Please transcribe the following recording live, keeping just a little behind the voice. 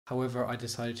However, I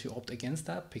decided to opt against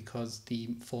that because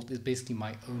the fault is basically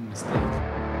my own mistake.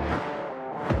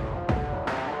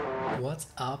 What's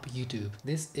up, YouTube?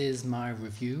 This is my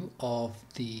review of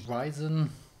the Ryzon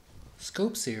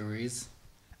Scope series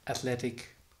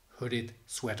Athletic Hooded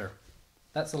Sweater.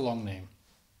 That's a long name.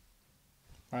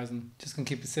 Ryzon, just gonna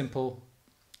keep it simple.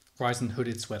 Ryzon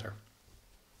Hooded Sweater.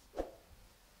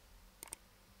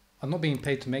 I'm not being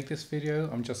paid to make this video,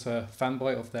 I'm just a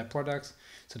fanboy of their products,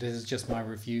 so this is just my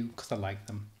review because I like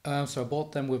them. So I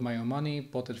bought them with my own money,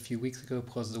 bought it a few weeks ago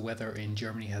because the weather in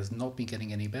Germany has not been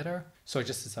getting any better, so I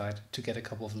just decided to get a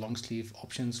couple of long sleeve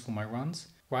options for my runs.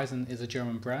 Ryzon is a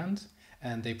German brand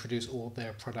and they produce all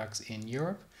their products in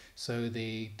Europe, so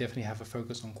they definitely have a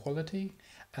focus on quality,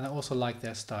 and I also like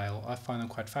their style. I find them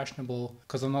quite fashionable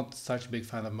because I'm not such a big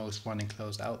fan of most running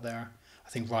clothes out there. I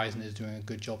think Ryzon is doing a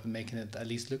good job in making it at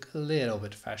least look a little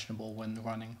bit fashionable when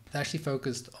running. They actually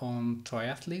focused on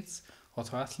triathletes or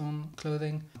triathlon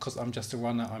clothing. Because I'm just a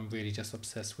runner, I'm really just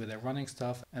obsessed with their running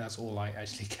stuff, and that's all I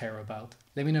actually care about.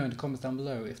 Let me know in the comments down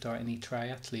below if there are any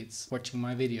triathletes watching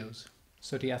my videos.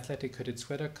 So the Athletic Hooded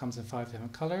Sweater comes in 5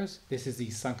 different colors. This is the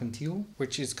Sunken Teal,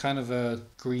 which is kind of a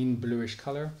green bluish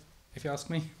color, if you ask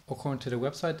me. According to the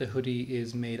website, the hoodie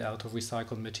is made out of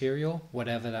recycled material,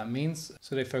 whatever that means.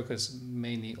 So they focus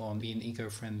mainly on being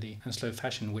eco-friendly and slow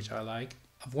fashion, which I like.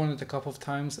 I've worn it a couple of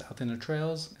times out in the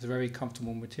trails. It's a very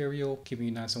comfortable material, keeping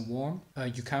you nice and warm.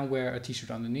 You can wear a t-shirt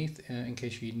underneath in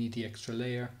case you need the extra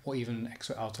layer, or even an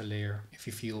extra outer layer if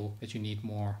you feel that you need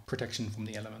more protection from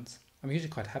the elements. I'm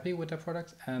usually quite happy with their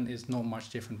product and it's not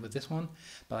much different with this one,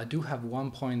 but I do have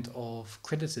one point of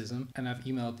criticism, and I've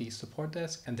emailed the support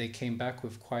desk and they came back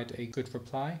with quite a good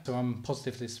reply, so I'm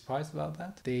positively surprised about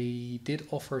that. They did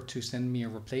offer to send me a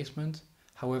replacement.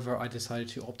 However, I decided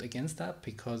to opt against that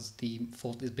because the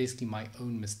fault is basically my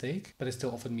own mistake, but it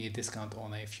still offered me a discount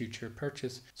on a future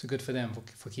purchase, so good for them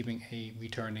for keeping a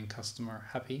returning customer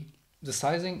happy. The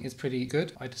sizing is pretty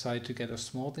good. I decided to get a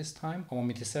small this time. I'm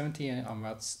 1m70 and I'm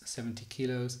about 70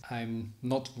 kilos. I'm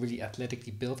not really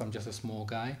athletically built, I'm just a small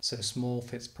guy. So small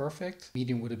fits perfect.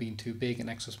 Medium would have been too big and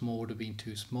extra small would have been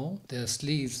too small. The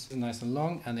sleeves are nice and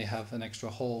long and they have an extra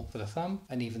hole for the thumb.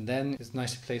 And even then it's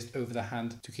nicely placed over the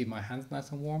hand to keep my hands nice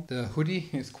and warm. The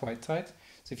hoodie is quite tight.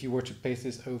 So if you were to place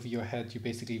this over your head, you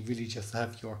basically really just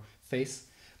have your face,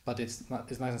 but it's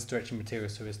nice and stretchy material,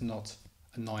 so it's not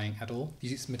annoying at all.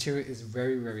 This material is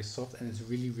very soft and it's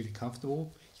really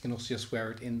comfortable. You can also just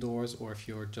wear it indoors, or if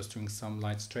you're just doing some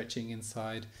light stretching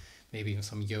inside, maybe even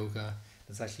some yoga.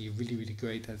 It's actually really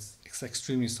great. It's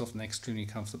extremely soft and extremely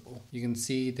comfortable. You can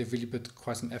see they've really put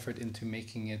quite some effort into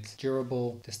making it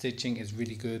durable. The stitching is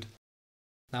really good.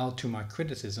 Now to my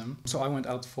criticism. So I went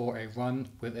out for a run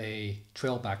with a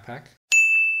trail backpack,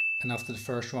 and after the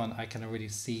first run I can already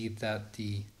see that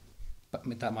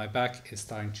my back is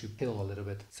starting to pill a little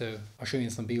bit. So I'll show you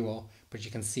some b-roll, but you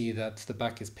can see that the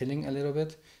back is pilling a little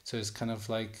bit. So it's kind of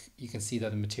like, you can see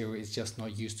that the material is just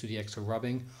not used to the extra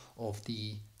rubbing of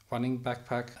the running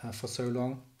backpack for so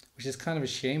long, which is kind of a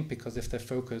shame, because if they're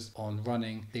focused on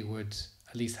running, they would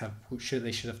at least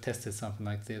they should have tested something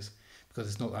like this, because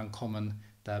it's not uncommon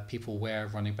that people wear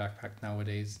running backpack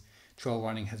nowadays. Trail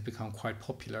running has become quite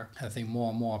popular. I think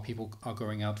more and more people are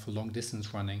going out for long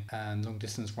distance running, and long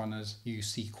distance runners, you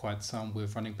see quite some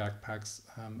with running backpacks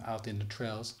out in the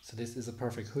trails. So this is a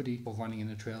perfect hoodie for running in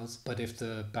the trails, but if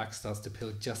the back starts to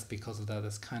peel just because of that,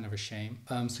 that's kind of a shame.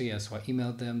 So I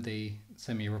emailed them. They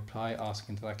sent me a reply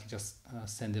asking that I could just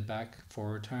send it back for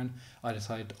a return. I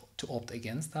decided to opt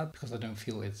against that because I don't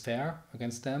feel it's fair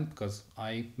against them, because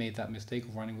I made that mistake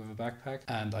of running with a backpack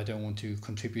and I don't want to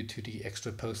contribute to the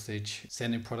extra postage.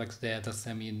 Sending products there, they'll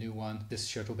send me a new one. This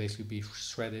shirt will basically be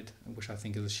shredded, which I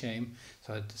think is a shame.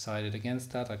 So I decided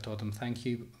against that. I told them thank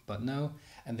you, but no.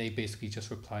 And they basically just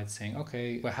replied saying,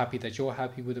 okay, we're happy that you're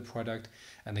happy with the product.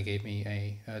 And they gave me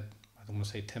I don't want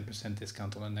to say 10%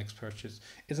 discount on the next purchase.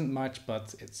 Isn't much,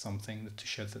 but it's something to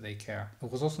show that they care.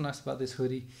 What's also nice about this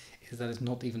hoodie is that it's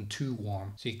not even too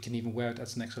warm, so you can even wear it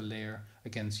as an extra layer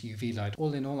against UV light.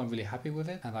 All in all, I'm really happy with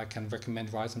it, and I can recommend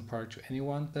Ryzon product to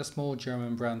anyone. They're a small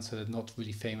German brand, so they're not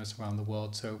really famous around the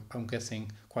world, so I'm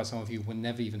guessing quite some of you will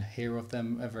never even hear of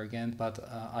them ever again, but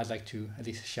I'd like to at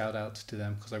least shout out to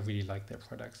them because I really like their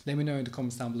products. Let me know in the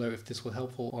comments down below if this was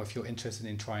helpful or if you're interested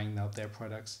in trying out their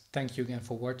products. Thank you again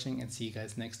for watching, and see you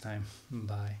guys next time.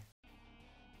 Bye.